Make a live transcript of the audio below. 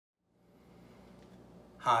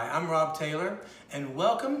Hi, I'm Rob Taylor, and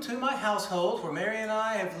welcome to my household where Mary and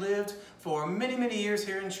I have lived for many, many years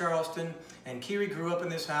here in Charleston, and Kiri grew up in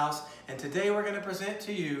this house, and today we're going to present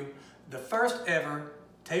to you the first ever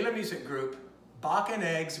Taylor music group, Bach and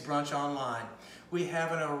Eggs Brunch Online. We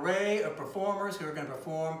have an array of performers who are going to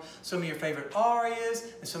perform some of your favorite arias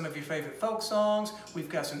and some of your favorite folk songs. We've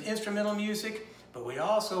got some instrumental music, but we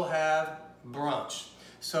also have brunch.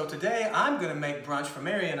 So today I'm going to make brunch for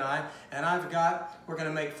Mary and I, and we're going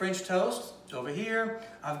to make French toast over here.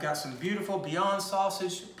 I've got some beautiful Beyond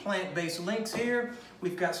sausage plant-based links here.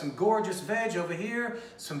 We've got some gorgeous veg over here,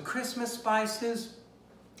 some Christmas spices,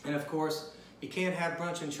 and of course, you can't have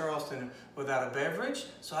brunch in Charleston without a beverage.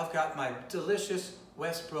 So I've got my delicious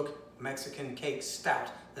Westbrook Mexican cake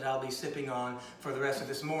stout that I'll be sipping on for the rest of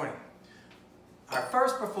this morning. Our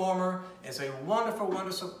first performer is a wonderful,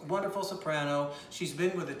 wonderful soprano. She's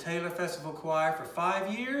been with the Taylor Festival Choir for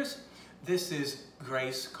 5 years. This is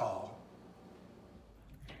Kahl.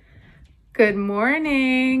 Good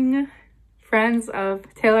morning, friends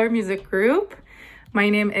of Taylor Music Group. My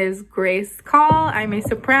name is Kahl. I'm a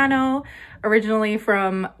soprano, originally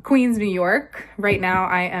from Queens, New York. Right now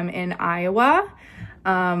I am in Iowa,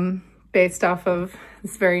 based off of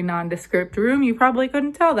this very nondescript room. You probably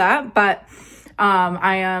couldn't tell that, but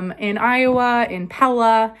I am in Iowa, in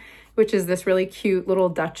Pella, which is this really cute little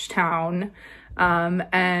Dutch town,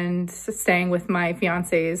 and staying with my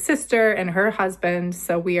fiance's sister and her husband.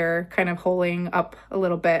 So we are kind of holing up a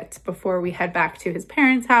little bit before we head back to his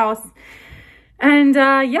parents' house. And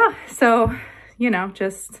yeah, so, you know,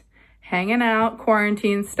 just hanging out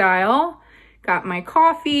quarantine style. Got my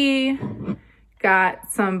coffee, got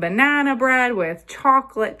some banana bread with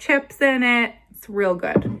chocolate chips in it. It's real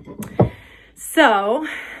good. So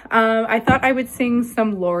I thought I would sing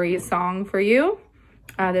some Lori's song for you.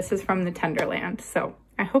 This is from the Tenderland. So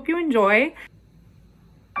I hope you enjoy.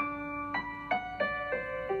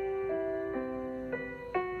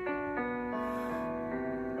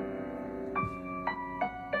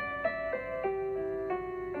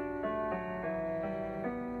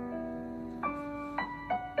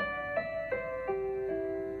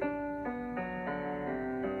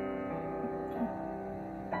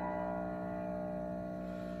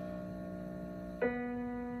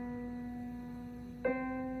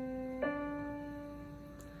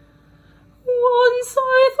 Once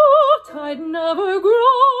I thought I'd never grow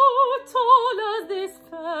tall as this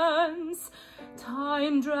fence.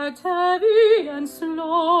 Time dragged heavy and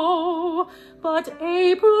slow, but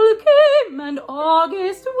April came and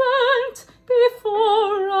August went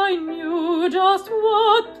before I knew just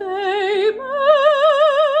what they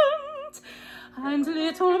meant. And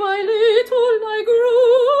little by little I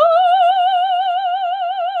grew,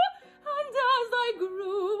 and as I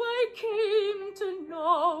grew I came to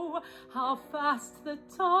know how fast the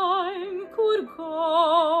time could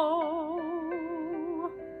go.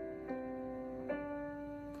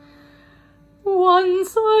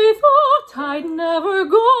 Once I thought I'd never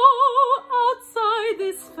go outside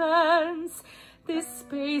this fence. This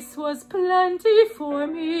space was plenty for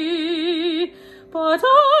me. But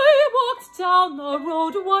I walked down the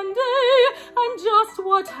road one day, and just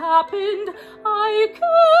what happened I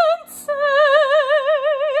can't say.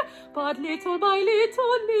 But little by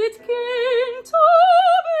little it came to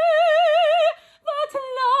me, that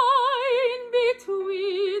line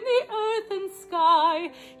between the earth and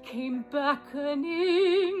sky came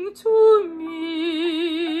beckoning to me.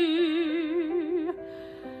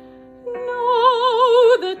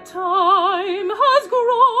 Now the time has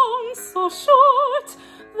grown so short,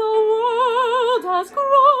 the world has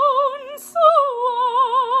grown so wide.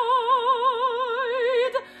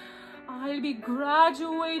 I'll be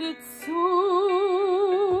graduated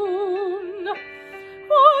soon.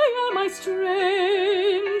 Why am I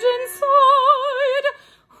strange inside?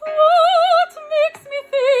 What makes me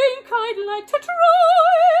think I'd like to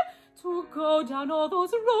try to go down all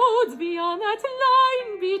those roads beyond that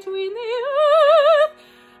line between the earth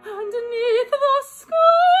and beneath the sky?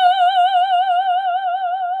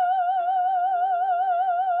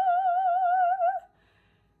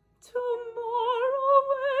 Tomorrow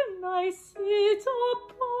when I sit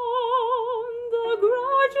upon the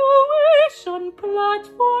graduation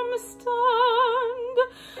platform stand,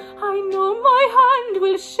 I know my hand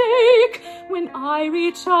will shake when I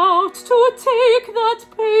reach out to take that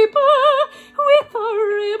paper with a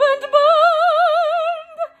ribbon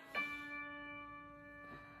band.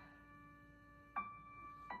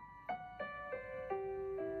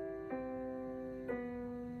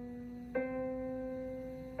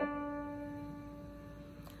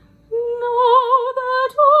 Now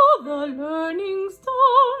that all the learning's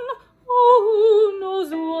done, oh, who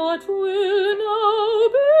knows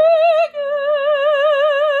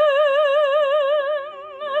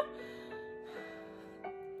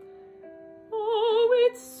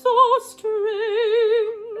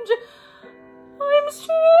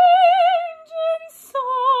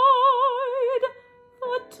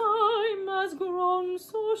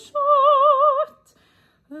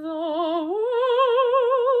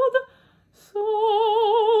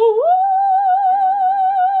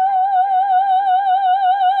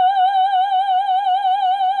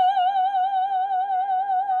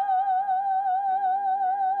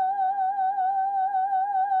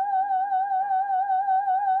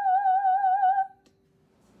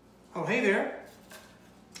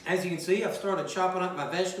As you can see, I've started chopping up my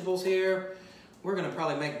vegetables here. We're gonna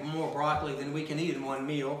probably make more broccoli than we can eat in one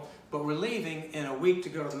meal, but we're leaving in a week to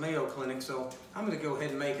go to the Mayo Clinic, so I'm gonna go ahead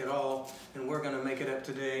and make it all, and we're gonna make it up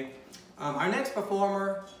today. Our next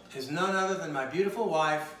performer is none other than my beautiful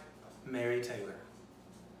wife, Mary Taylor.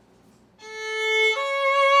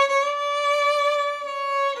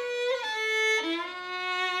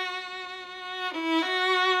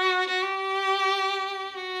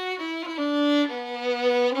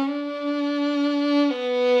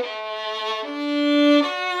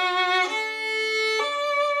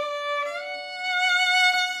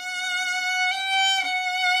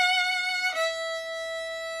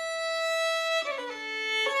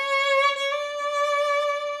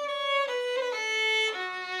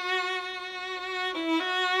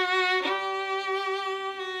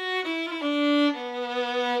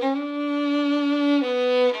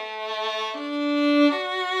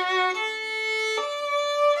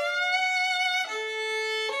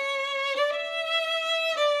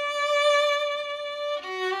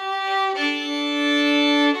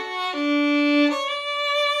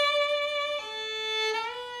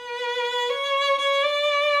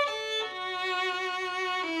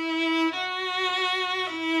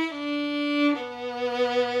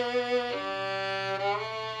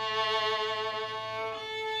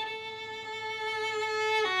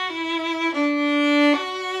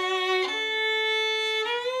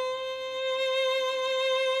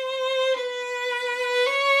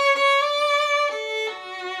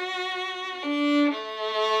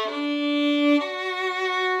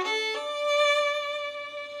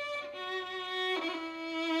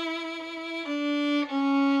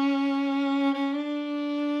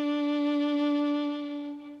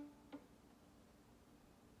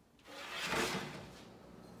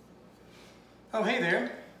 Oh, hey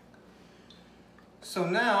there. So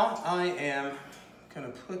now I am going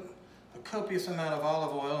to put a copious amount of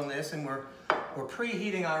olive oil in this, and we're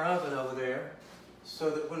preheating our oven over there so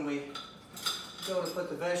that when we go to put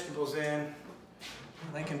the vegetables in,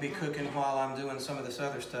 they can be cooking while I'm doing some of this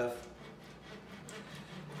other stuff.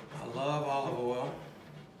 I love olive oil,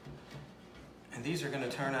 and these are going to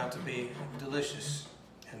turn out to be delicious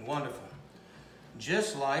and wonderful.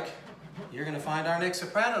 Just like you're going to find our next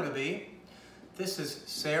soprano to be. This is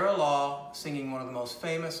Sara Law singing one of the most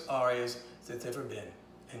famous arias that's ever been.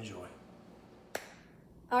 Enjoy.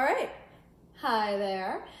 All right. Hi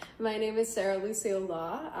there. My name is Sara Lucille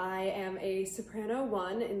Law. I am a soprano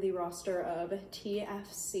 1 in the roster of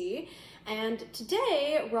TFC. And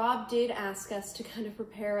today, Rob did ask us to kind of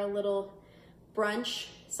prepare a little brunch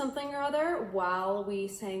something or other while we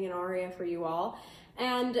sang an aria for you all.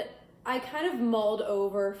 And I kind of mulled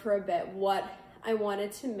over for a bit what I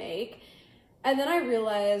wanted to make. And then I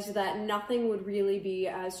realized that nothing would really be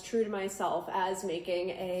as true to myself as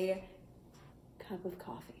making a cup of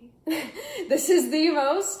coffee. This is the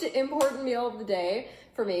most important meal of the day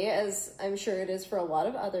for me, as I'm sure it is for a lot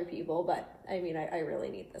of other people, but I mean, I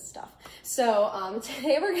really need this stuff. So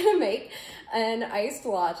today we're gonna make an iced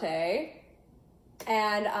latte,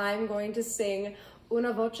 and I'm going to sing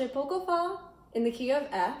Una voce poco fa in the key of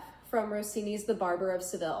F from Rossini's The Barber of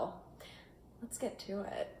Seville. Let's get to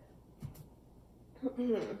it.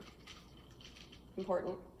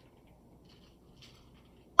 Important.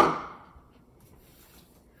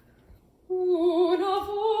 Una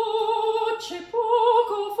voce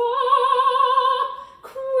poco fa,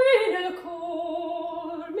 qui nel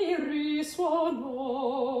cor mi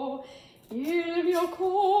risuonò, il mio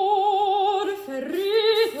cor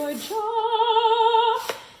ferito è già,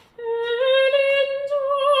 e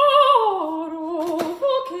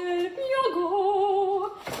l'indoro che il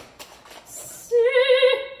piago, sì,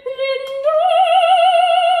 l'indoro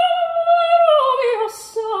mio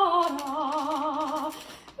Sara,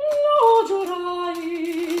 lo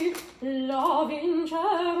giurai, la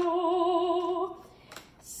vincerò,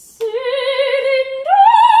 sì, l'indoro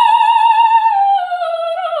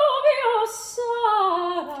mio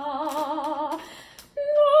Sara,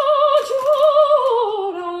 lo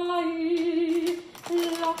giurai,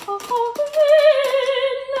 la vincerò.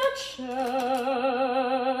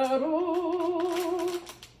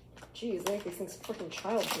 Jeez, they make these things freaking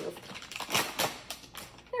childproof.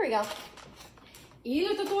 There we go.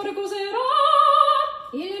 Il dottore coserà,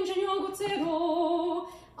 l'ingegno aguzzerò,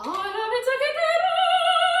 alla mezza che terrò,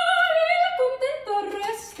 il contento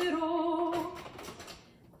resterò.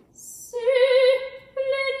 Sì,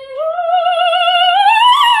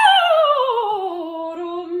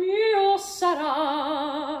 l'indoro mio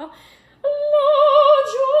sarà, lo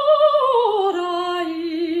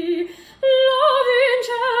giurai, la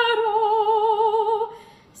vincerò.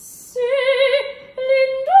 Sì,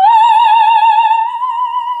 l'indoro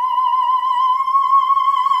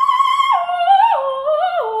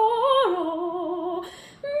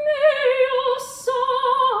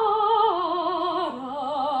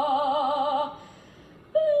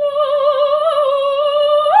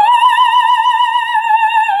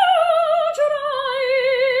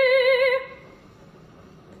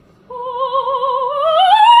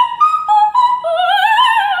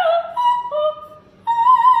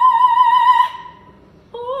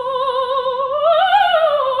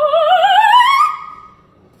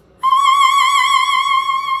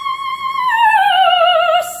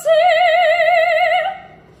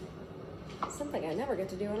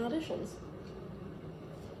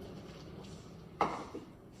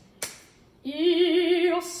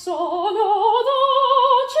sono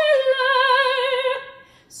docile,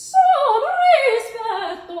 sono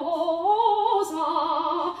rispettosa,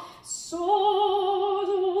 sono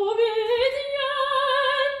ubbidiente,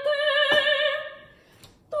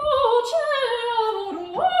 docile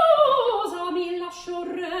amorosa, mi lascio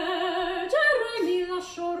reggere,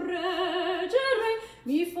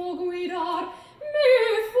 mi fo guidar,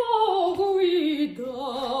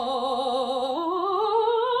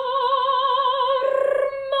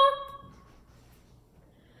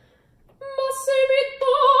 ma se mi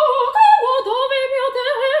toccano dove mio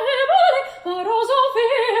debole, paroso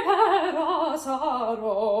vivere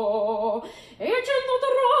sarò, e cento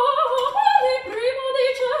tropoli prima di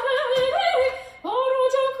cedere, farò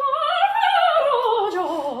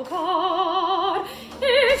giocar, e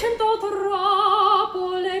cento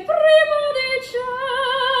trappole prima di cedere,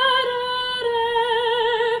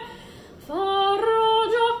 farò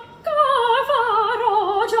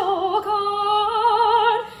giocar,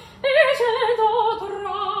 e cento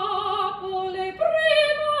trappole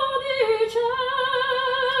prima di cedere,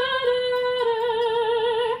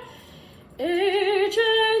 e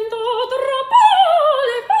cento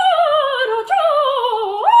trappole farò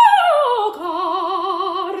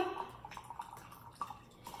giocar.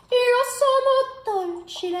 Io sono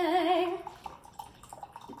docile,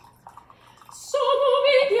 sono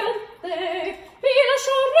ubbidiente, mi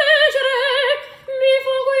lascio reggere, mi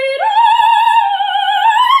fo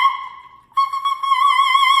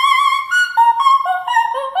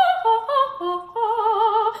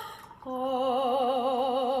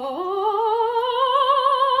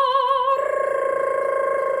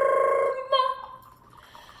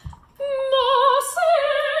ma se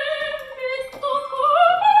mi toccano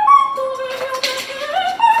dove mio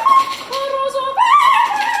debole, paroso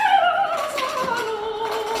vivere sarò,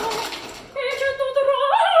 e cento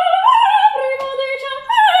trappole prima di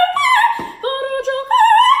cedere, farò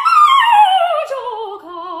giocar,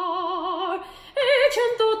 e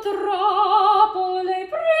cento trappole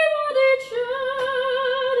prima di cedere,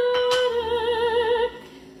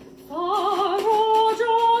 farò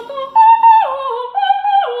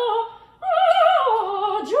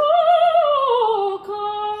giocar,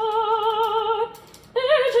 e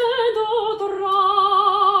cento trappole prima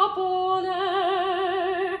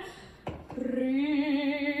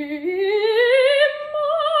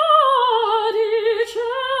di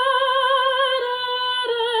cedere.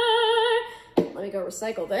 Let me go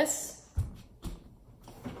recycle this.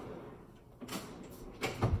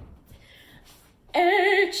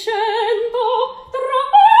 E cento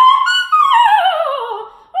trappole,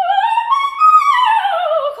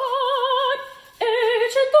 e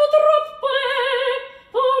cento trappole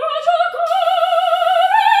farò giocare,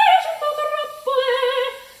 e cento trappole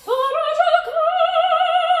farò giocare.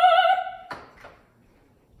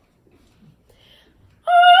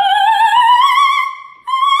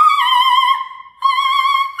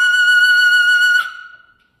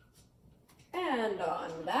 And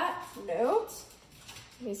on that note,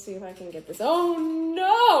 let me see if I can get this. Oh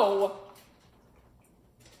no!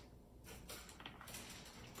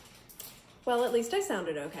 Well, at least I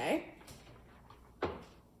sounded okay.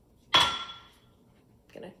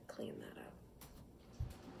 Gonna clean that up.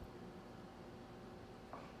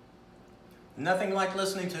 Nothing like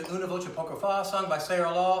listening to Una Voce Poco Fa sung by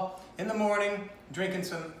Sara Law in the morning, drinking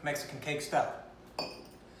some Mexican cake stuff.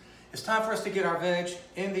 It's time for us to get our veg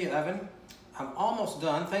in the oven. I'm almost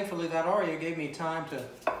done. Thankfully, that aria gave me time to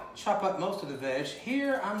chop up most of the veg.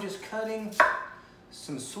 Here, I'm just cutting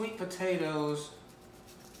some sweet potatoes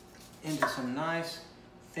into some nice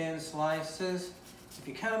thin slices. If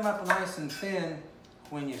you cut them up nice and thin,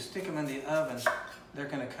 when you stick them in the oven, they're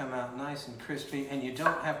gonna come out nice and crispy, and you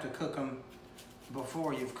don't have to cook them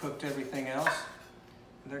before you've cooked everything else.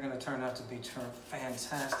 They're gonna turn out to be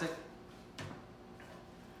fantastic.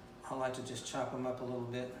 I like to just chop them up a little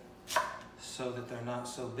bit so that they're not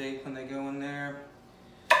so big when they go in there.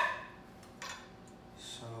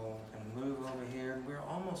 So I'm gonna move over here. We're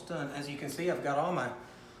almost done. As you can see, I've got all my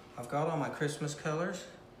Christmas colors.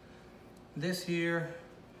 This year,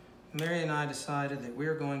 Mary and I decided that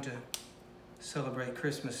we're going to celebrate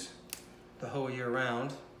Christmas the whole year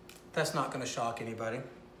round. That's not going to shock anybody.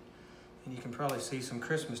 And you can probably see some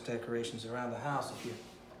Christmas decorations around the house if you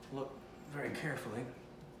look very carefully.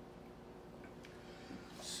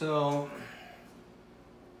 So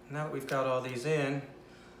now that we've got all these in,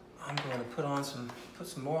 I'm going to put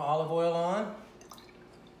some more olive oil on.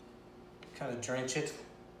 Kind of drench it.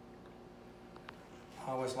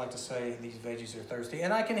 I always like to say these veggies are thirsty.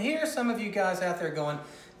 And I can hear some of you guys out there going,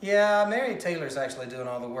 Yeah, Mary Taylor's actually doing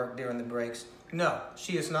all the work during the breaks. No,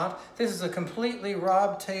 she is not. This is a completely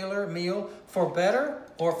Rob Taylor meal, for better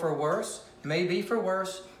or for worse. Maybe for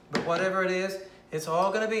worse, but whatever it is, it's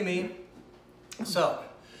all going to be me. So,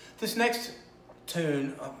 this next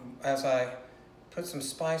tune, as I put some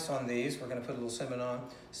spice on these, we're going to put a little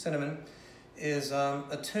cinnamon, is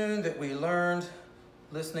a tune that we learned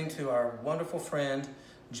listening to our wonderful friend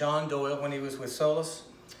John Doyle when he was with Soloists.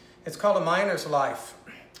 It's called A Miner's Life,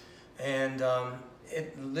 and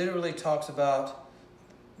it literally talks about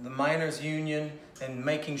the miners' union and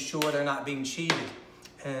making sure they're not being cheated.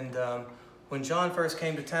 And when John first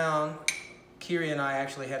came to town, Kiri and I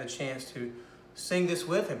actually had a chance to sing this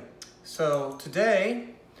with him. So today,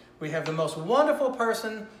 we have the most wonderful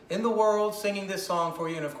person in the world singing this song for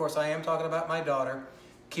you. And of course, I am talking about my daughter,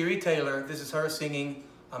 Kiri Taylor. This is her singing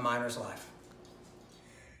A Miner's Life.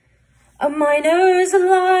 A miner's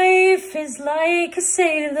life is like a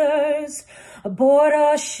sailor's aboard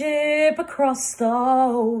a ship across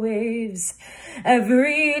the waves.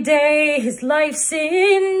 Every day his life's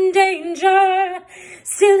in danger,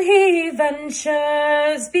 still he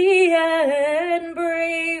ventures being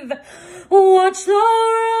brave. Watch the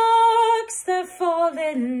rocks, they're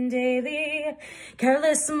falling daily.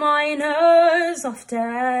 Careless miners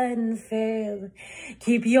often fail.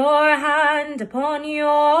 Keep your hand upon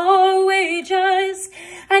your wages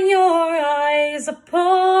and your eyes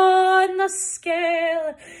upon the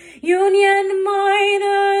scale. Union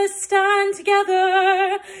miners, stand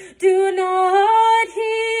together. Do not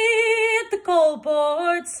heed the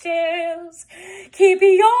goalboard's tales. Keep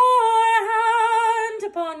your hand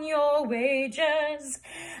upon your wages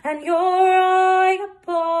and your eye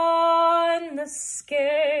upon the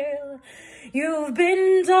scale. You've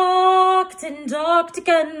been docked and docked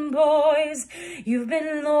again, boys. You've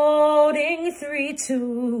been loading 3,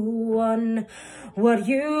 2, 1. What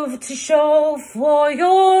you've to show for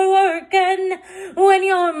your working when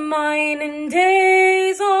your mining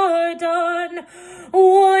days are done.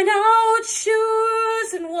 Worn out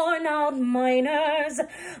shoes and worn out miners,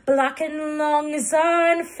 blackened lungs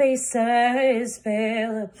and faces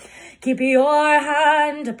pale. Keep your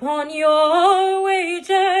hand upon your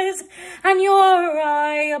wages and your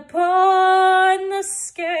eye upon the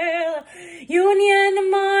scale. Union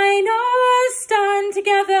miners, stand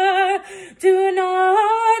together. Do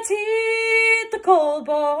not heed the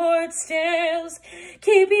goalboard's tales.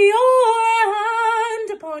 Keep your hand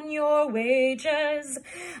upon your wages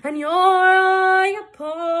and your eye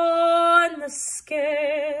upon the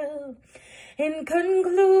scale. In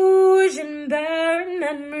conclusion, bear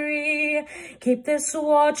memory, keep this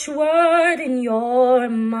watchword in your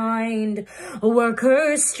mind. A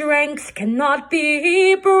worker's strength cannot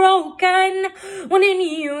be broken when in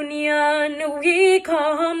union we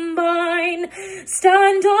combine.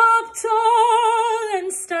 Stand up tall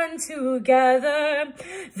and stand together.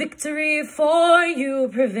 Victory for you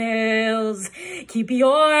prevails. Keep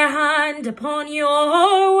your hand upon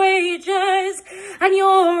your wages and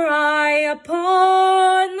your eye upon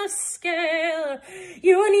the scale.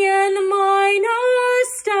 Union miners,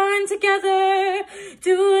 stand together.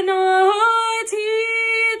 Do not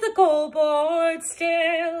heed the goalboard's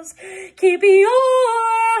tales. Keep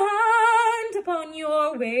your hand upon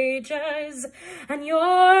your wages and your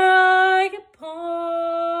eye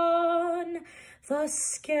upon the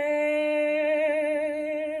scale.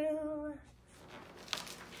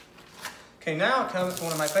 Okay, now comes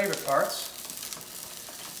one of my favorite parts.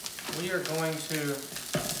 We are going to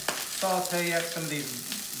saute up some of these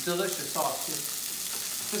delicious sauces,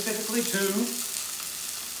 specifically 2.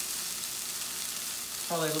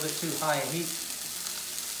 Probably a little bit too high heat.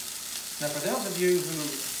 Now, for those of you who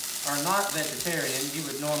are not vegetarian, you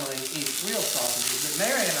would normally eat real sausages, but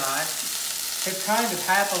Mary and I have kind of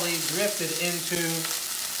happily drifted into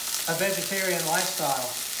a vegetarian lifestyle.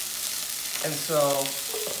 And so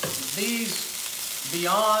these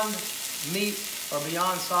Beyond Meat or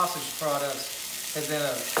Beyond Sausage products have been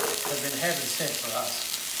heaven sent for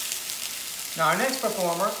us. Now, our next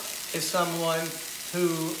performer is someone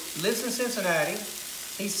who lives in Cincinnati.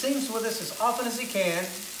 He sings with us as often as he can.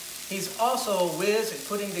 He's also a whiz at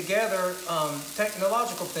putting together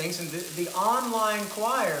technological things. And the online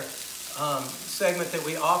choir segment that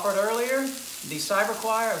we offered earlier, the cyber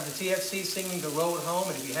choir of the TFC singing The Road Home,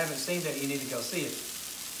 and if you haven't seen that, you need to go see it.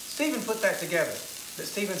 Stephen put that together. But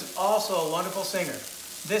Stephen's also a wonderful singer.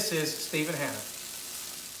 This is Stephen Hanna.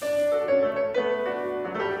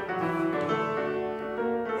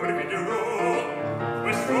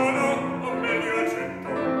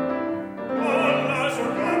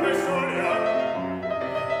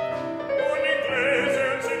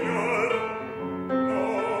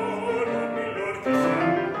 Oh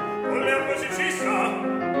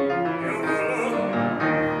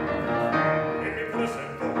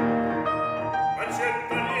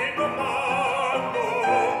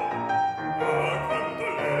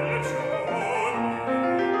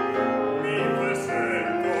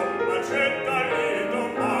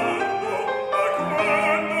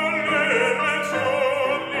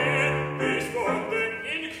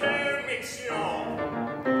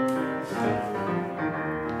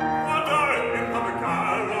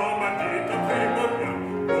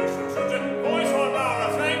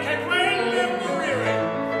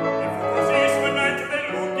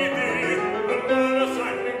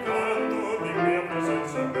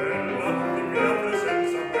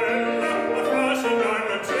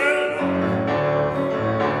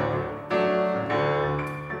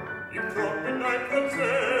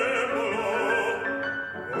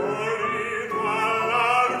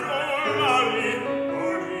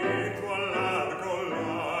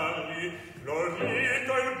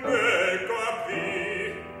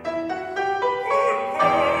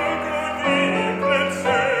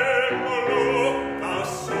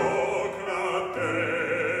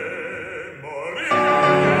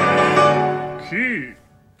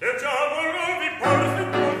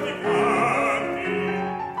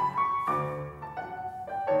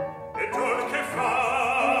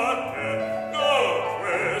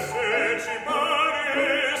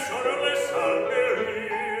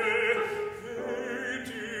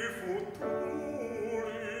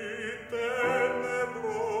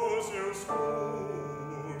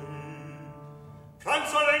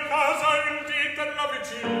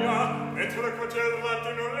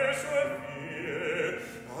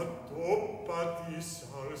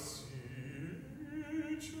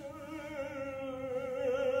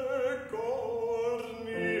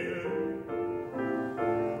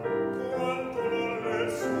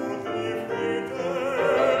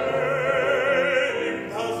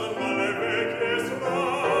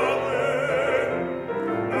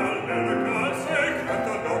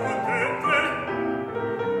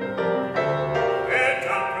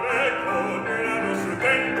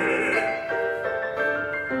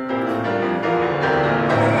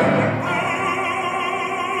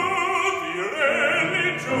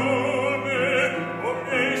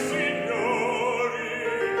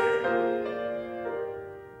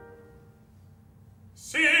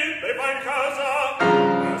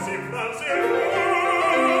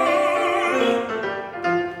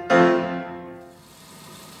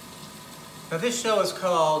Now this show is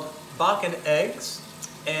called Bach and Eggs,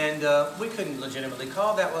 and we couldn't legitimately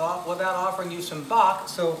call that without offering you some Bach.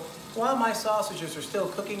 So while my sausages are still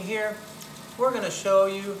cooking here, we're going to show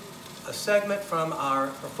you a segment from our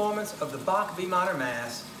performance of the Bach B minor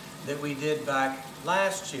Mass that we did back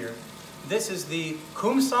last year. This is the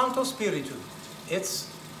Cum Sancto Spiritu.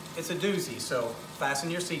 It's a doozy, so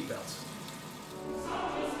fasten your seatbelts.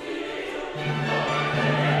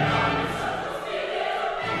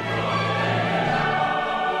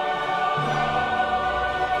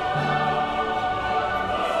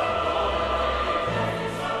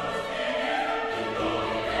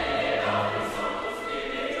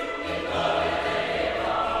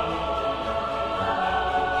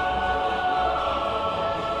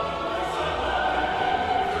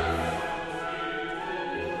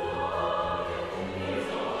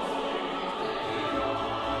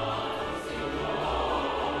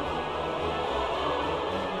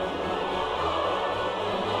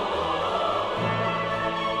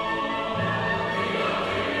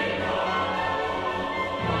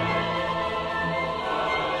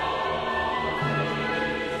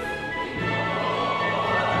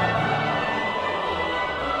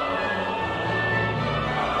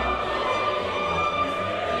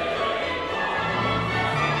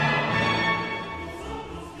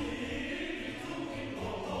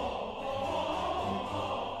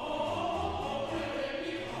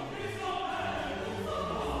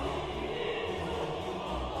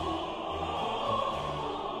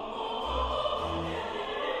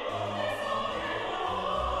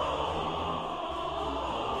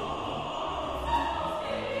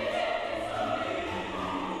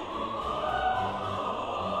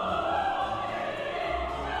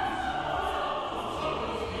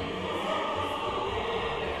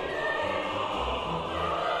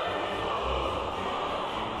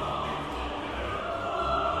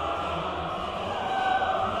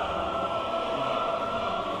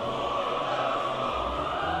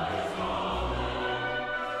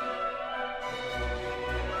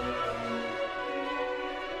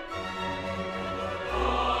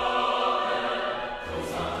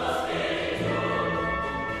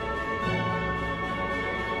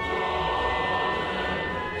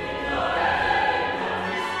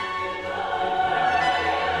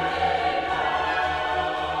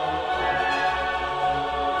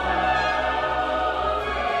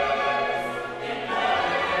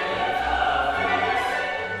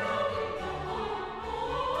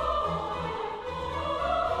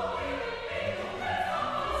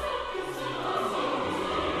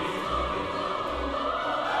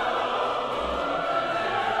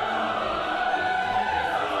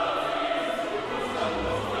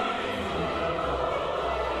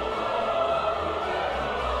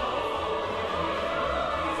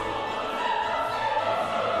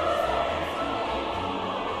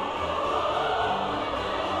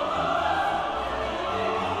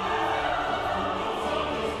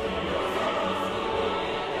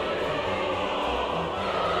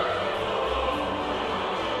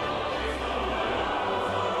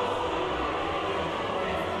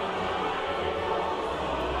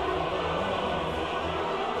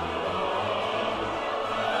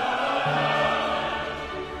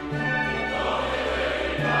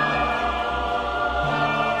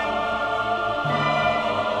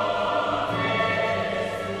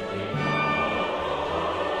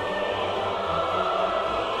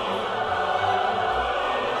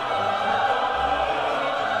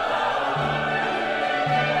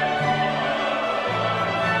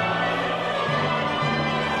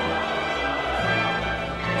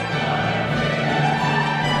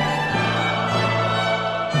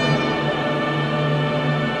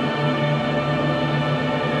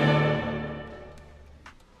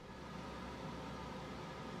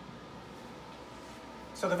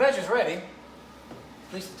 So the veg is ready.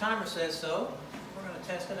 At least the timer says so. We're going to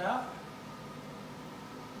test it out.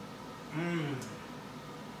 You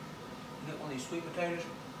get one of these sweet potatoes.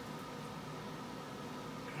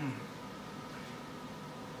 I'm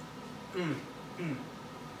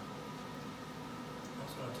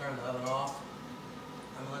just going to turn the oven off.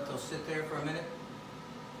 I'm going to let those sit there for a minute.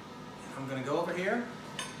 And I'm going to go over here,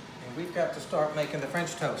 and we've got to start making the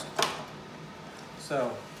French toast.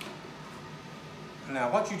 So,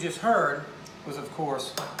 now what you just heard was, of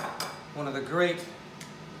course, one of the great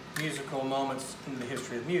musical moments in the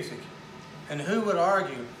history of music. And who would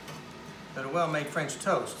argue that a well-made French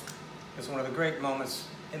toast is one of the great moments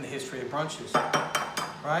in the history of brunches,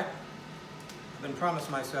 right? I've been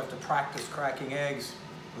promising myself to practice cracking eggs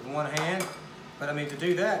with one hand. But I mean, to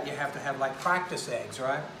do that, you have to have like practice eggs,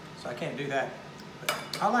 right? So I can't do that. But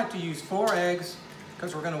I like to use 4 eggs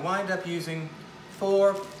because we're going to wind up using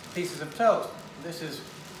 4 pieces of toast. This is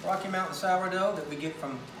Rocky Mountain sourdough that we get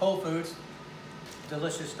from Whole Foods.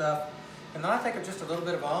 Delicious stuff. And then I take just a little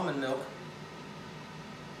bit of almond milk.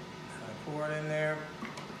 And I pour it in there.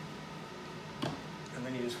 And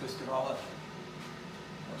then you just whisk it all up.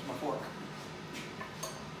 Where's my fork?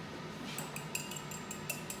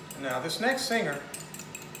 Now, this next singer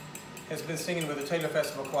has been singing with the Taylor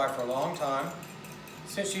Festival Choir for a long time,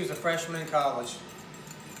 since she was a freshman in college.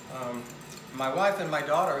 My wife and my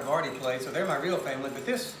daughter have already played, so they're my real family, but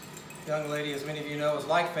this young lady, as many of you know, is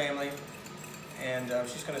like family, and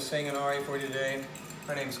she's going to sing an aria for you today.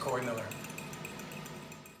 Her name is Kori Miller.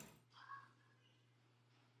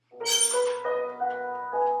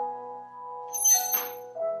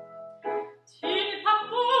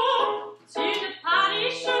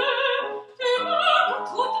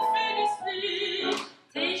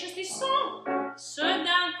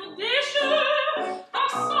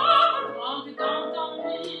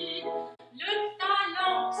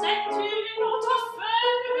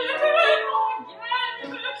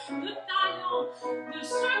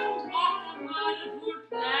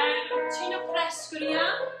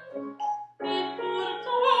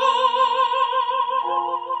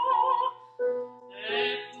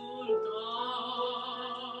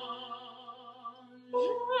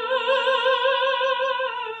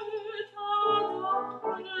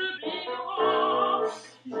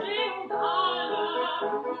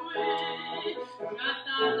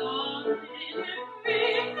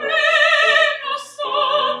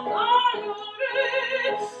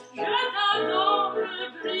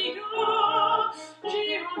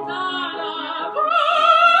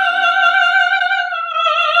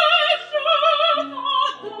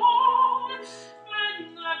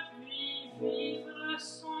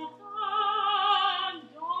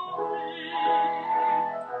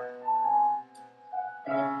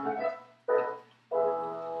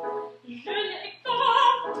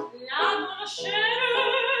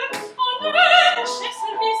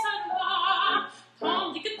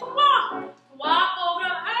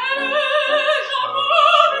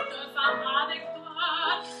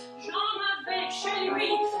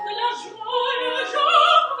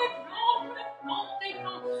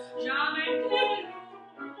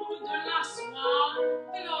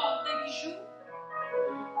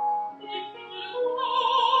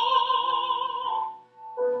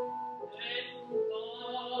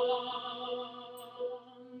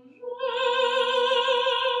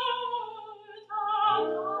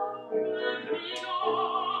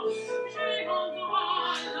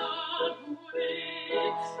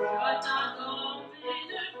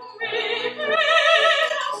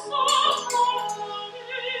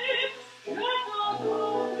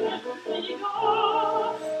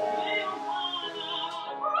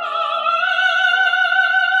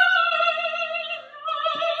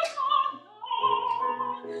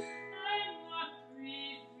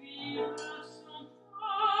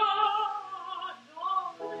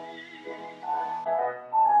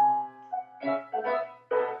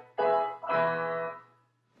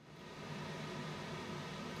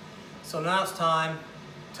 So now it's time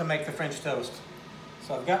to make the French toast.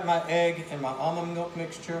 So I've got my egg and my almond milk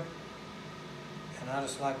mixture, and I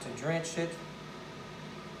just like to drench it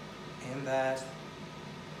in that,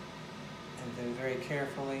 and then very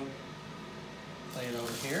carefully lay it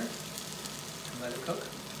over here and let it cook.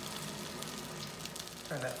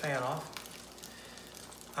 Turn that fan off.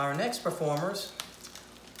 Our next performers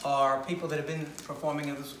are people that have been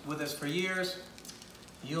performing with us for years.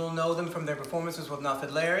 You'll know them from their performances with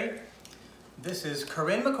Fídléri. This is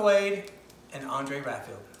Karin McQuade and Andrae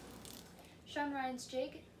Raffield. Sean Ryan's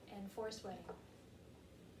Jake and Forrest Wedding.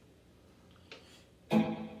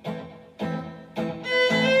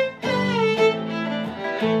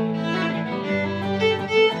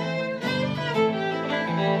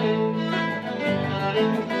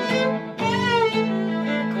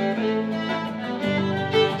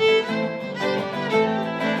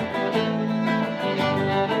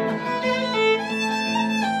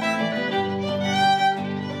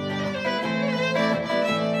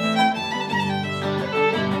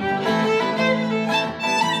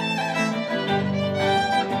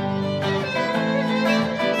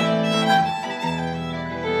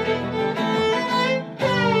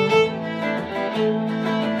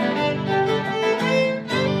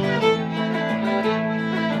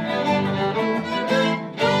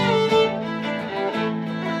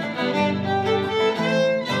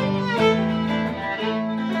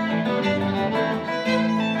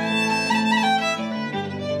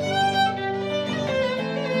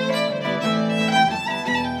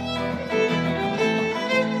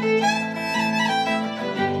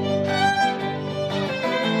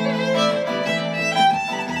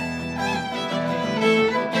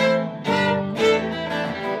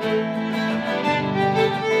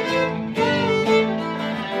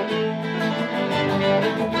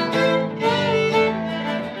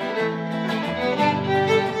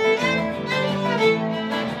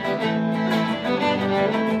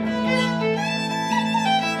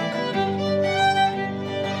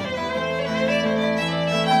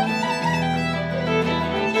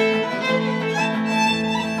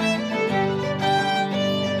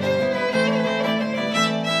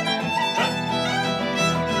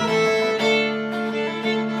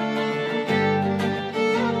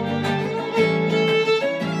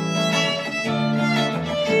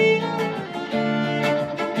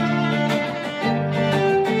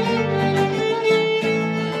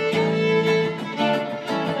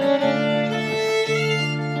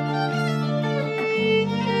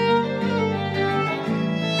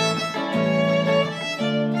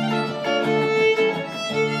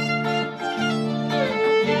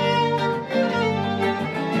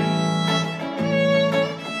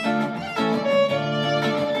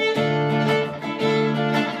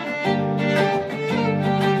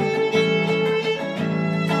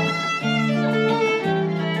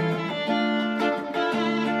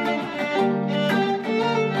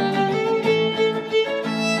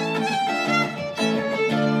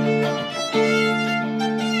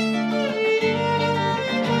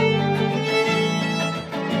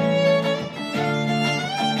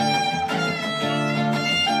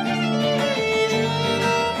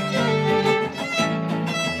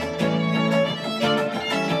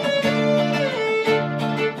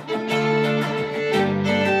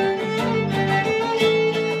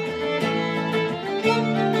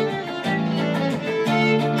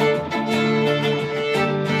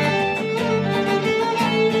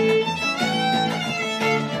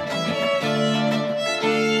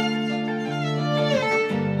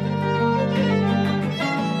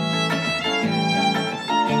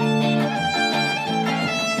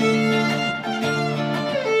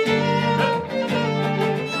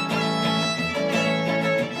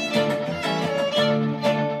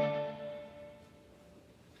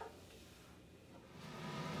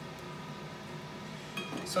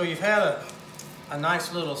 So you've had a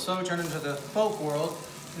nice little sojourn into the folk world.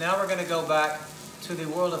 Now we're going to go back to the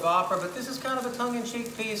world of opera, but this is kind of a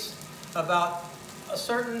tongue-in-cheek piece about a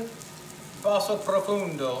certain basso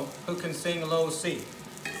profundo who can sing low C.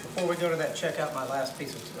 Before we go to that, check out my last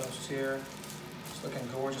piece of toast here. It's looking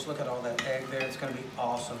gorgeous. Look at all that egg there. It's going to be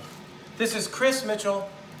awesome. This is Chris Mitchell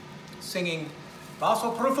singing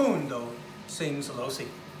Basso Profundo sings low C.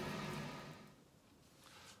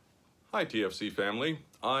 Hi TFC family,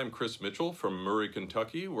 I'm Chris Mitchell from Murray,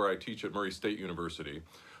 Kentucky, where I teach at Murray State University.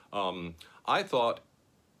 I thought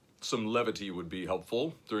some levity would be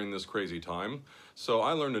helpful during this crazy time, so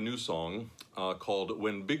I learned a new song called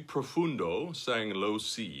When Big Profundo Sang Low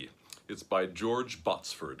C. It's by George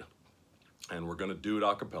Botsford, and we're going to do it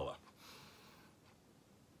a cappella.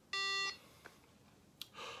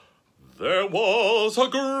 There was a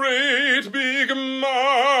great big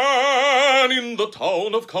man in the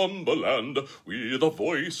town of Cumberland with a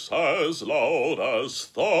voice as loud as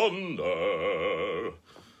thunder.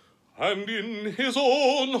 And in his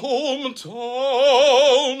own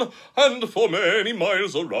hometown and for many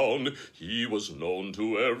miles around, he was known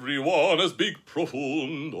to everyone as Big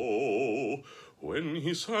Profundo. When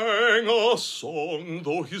he sang a song,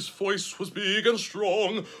 though his voice was big and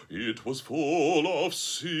strong, it was full of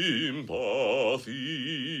sympathy.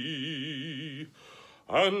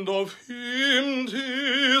 And of him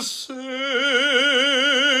 'tis said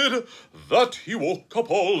that he woke up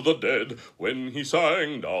all the dead when he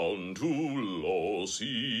sang down to low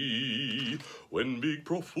C. When Big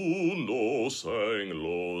Profundo sang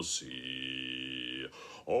low C.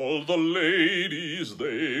 All the ladies,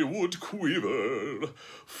 they would quiver,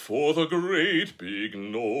 for the great big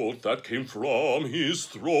note that came from his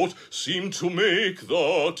throat seemed to make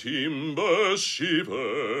the timbers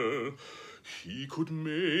shiver. He could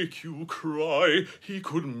make you cry, he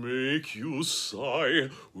could make you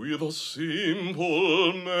sigh with a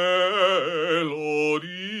simple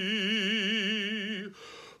melody.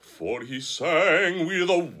 For he sang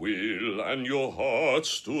with a will and your heart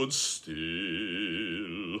stood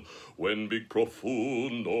still when Big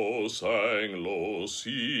Profundo sang low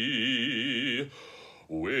C,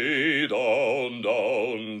 way down,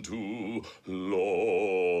 down to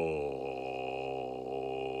low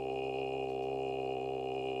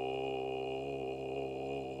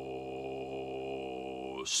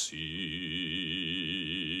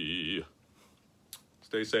C.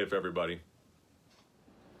 Stay safe, everybody.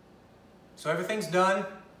 So everything's done,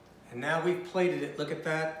 and now we've plated it. Look at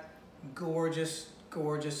that. Gorgeous,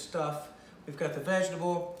 gorgeous stuff. We've got the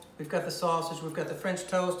vegetable, we've got the sausage, we've got the French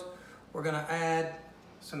toast. We're gonna add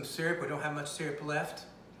some syrup. We don't have much syrup left,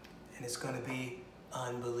 and it's gonna be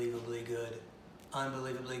unbelievably good.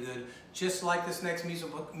 Unbelievably good. Just like this next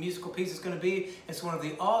musical piece is gonna be. It's one of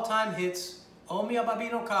the all-time hits, O mio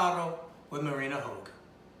babbino caro, with Marina Hogue.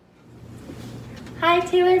 Hi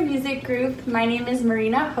Taylor Music Group, my name is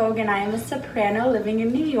Marina Hogue and I am a soprano living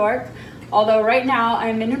in New York, although right now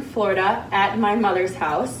I'm in Florida at my mother's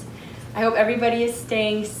house. I hope everybody is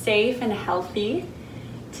staying safe and healthy.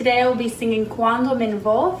 Today I will be singing Quando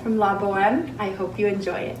m'envol from La Bohème. I hope you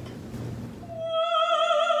enjoy it.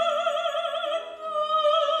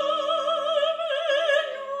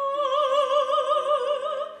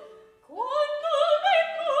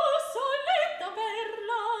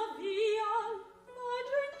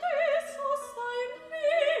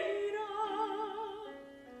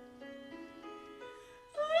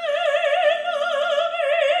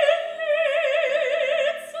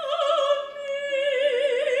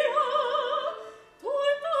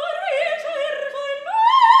 Tutta ricerca il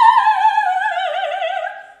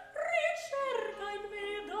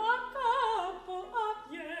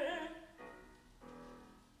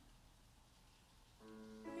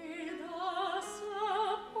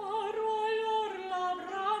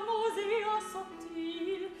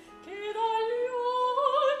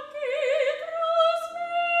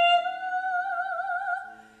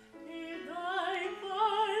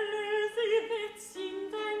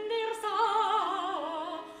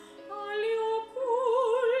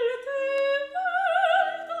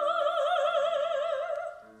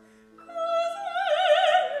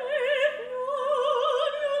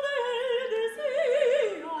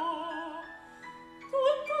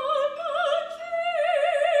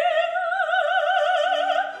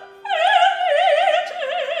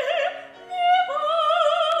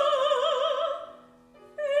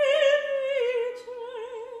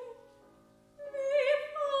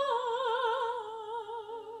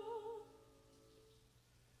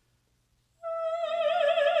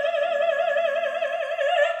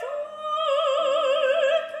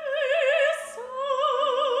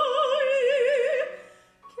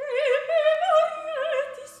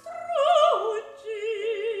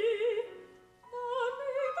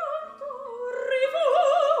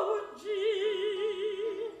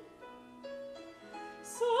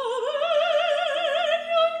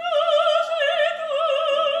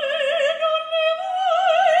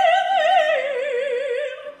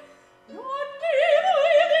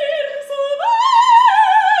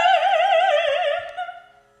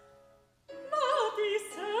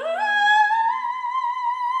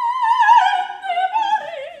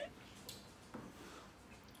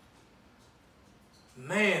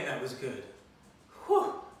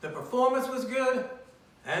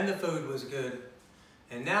was good.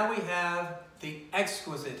 And now we have the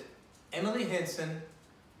exquisite Emmalee Hinson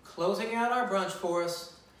closing out our brunch for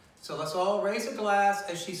us. So let's all raise a glass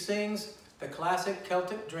as she sings the classic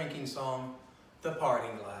Celtic drinking song, The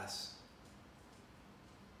Parting Glass.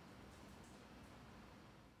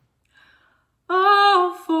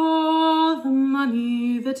 Oh, for the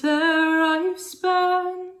money that e'er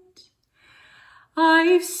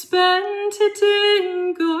I've spent it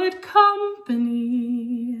in good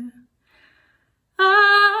company,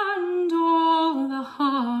 and all the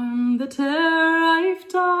harm that e'er I've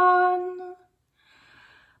done,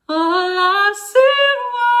 alas, it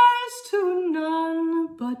was to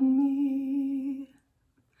none but me.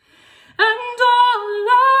 And all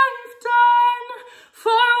I've done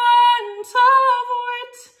for want of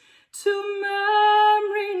wit, to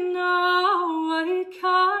memory now I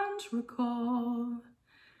can't recall.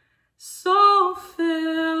 So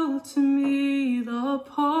fill to me the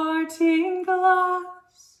parting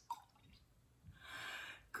glass.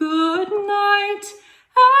 Good night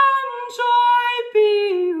and joy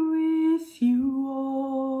be with you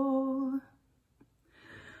all.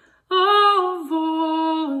 Of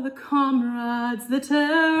all the comrades that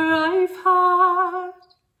e'er I've had,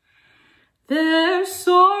 they're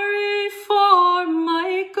sorry for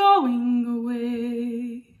my going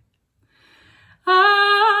away.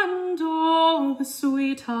 And all the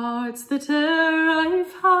sweethearts that e'er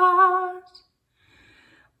I've had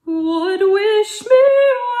would wish me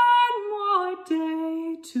one more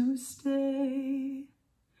day to stay.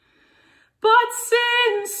 But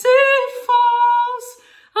since it falls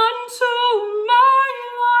unto my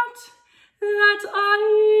lot that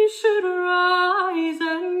I should rise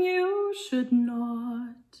and you should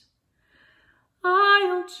not,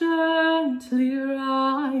 I'll gently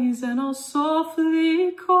rise and I'll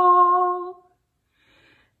softly call.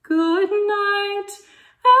 Good night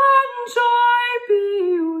and joy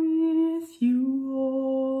be with you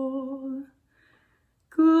all.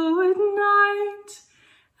 Good night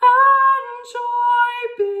and joy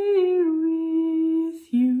be with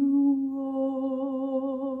you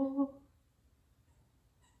all.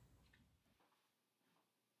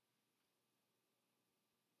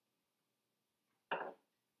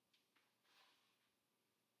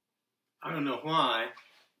 I don't know why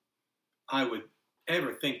I would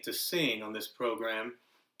ever think to sing on this program,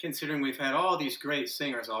 considering we've had all these great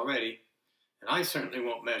singers already, and I certainly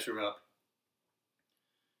won't measure up.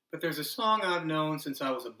 But there's a song I've known since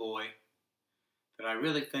I was a boy that I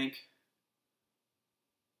really think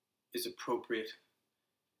is appropriate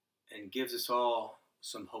and gives us all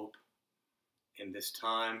some hope in this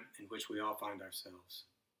time in which we all find ourselves.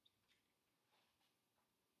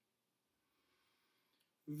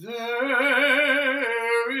 There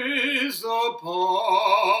is a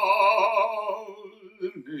balm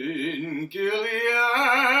in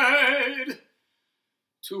Gilead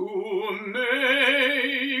to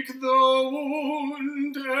make the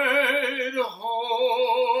wounded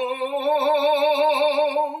whole.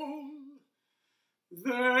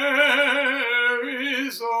 There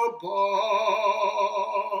is a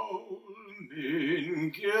balm in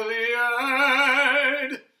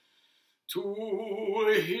Gilead to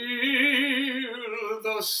heal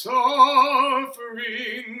the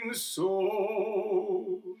suffering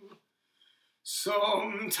soul.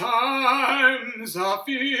 Sometimes I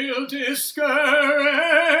feel discouraged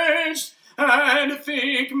and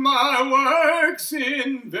think my work's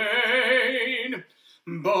in vain,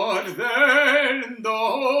 but then the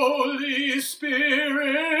Holy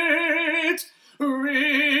Spirit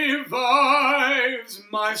revives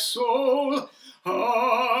my soul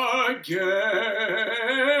again.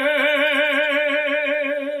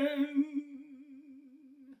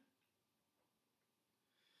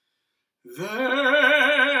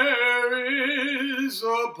 There is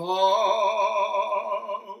a balm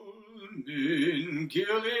in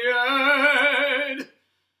Gilead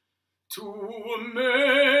to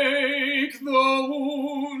make the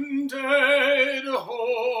wounded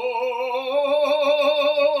whole.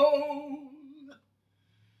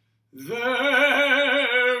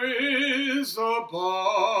 There is a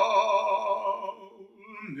balm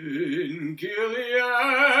in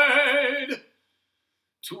Gilead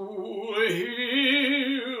to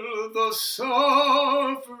heal the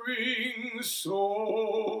suffering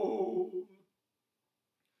soul.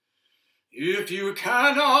 If you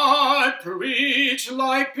cannot preach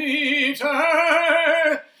like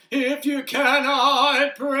Peter, if you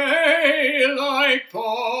cannot pray like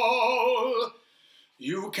Paul,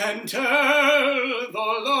 you can tell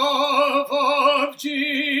the love of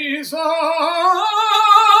Jesus,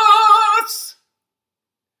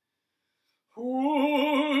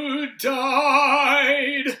 who died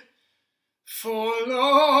for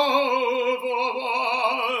love of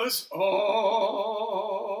us all.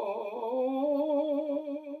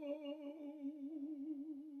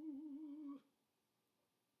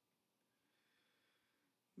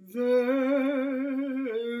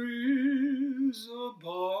 There is a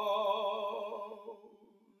balm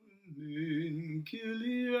in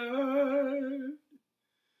Gilead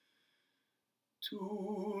to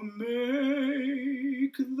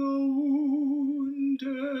make the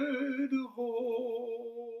wounded whole.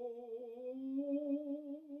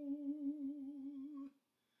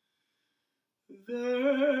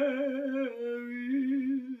 There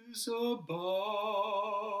is a balm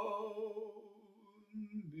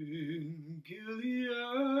in Gilead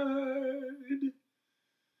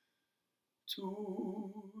to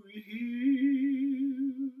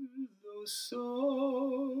heal the suffering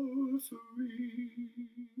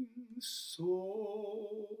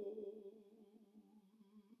soul.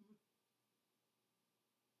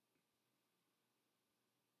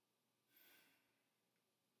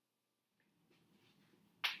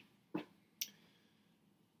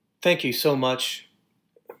 Thank you so much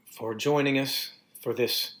for joining us for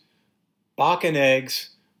this Bach and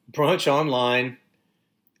Eggs brunch online.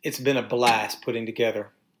 It's been a blast putting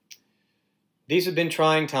together. These have been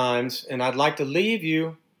trying times, and I'd like to leave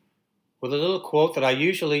you with a little quote that I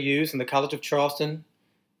usually use in the College of Charleston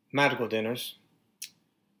madrigal dinners,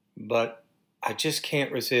 but I just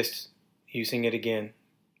can't resist using it again.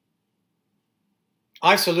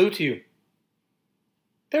 I salute you.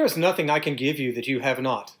 There is nothing I can give you that you have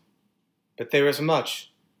not, but there is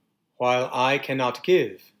much, while I cannot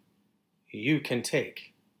give, you can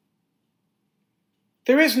take.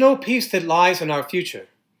 There is no peace that lies in our future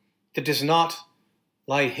that does not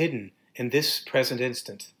lie hidden in this present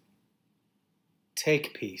instant.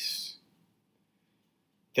 Take peace.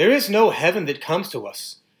 There is no heaven that comes to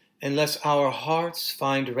us unless our hearts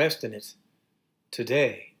find rest in it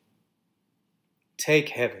today. Take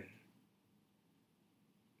heaven.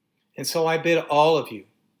 And so I bid all of you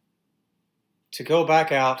to go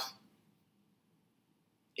back out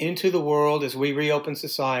into the world as we reopen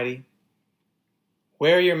society.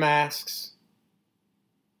 Wear your masks,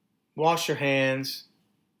 wash your hands,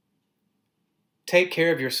 take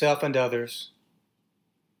care of yourself and others,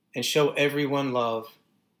 and show everyone love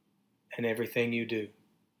in everything you do.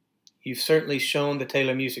 You've certainly shown the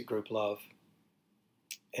Taylor Music Group love,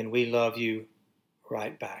 and we love you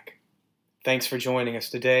right back. Thanks for joining us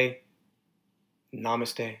today.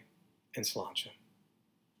 Namaste and Sláinte.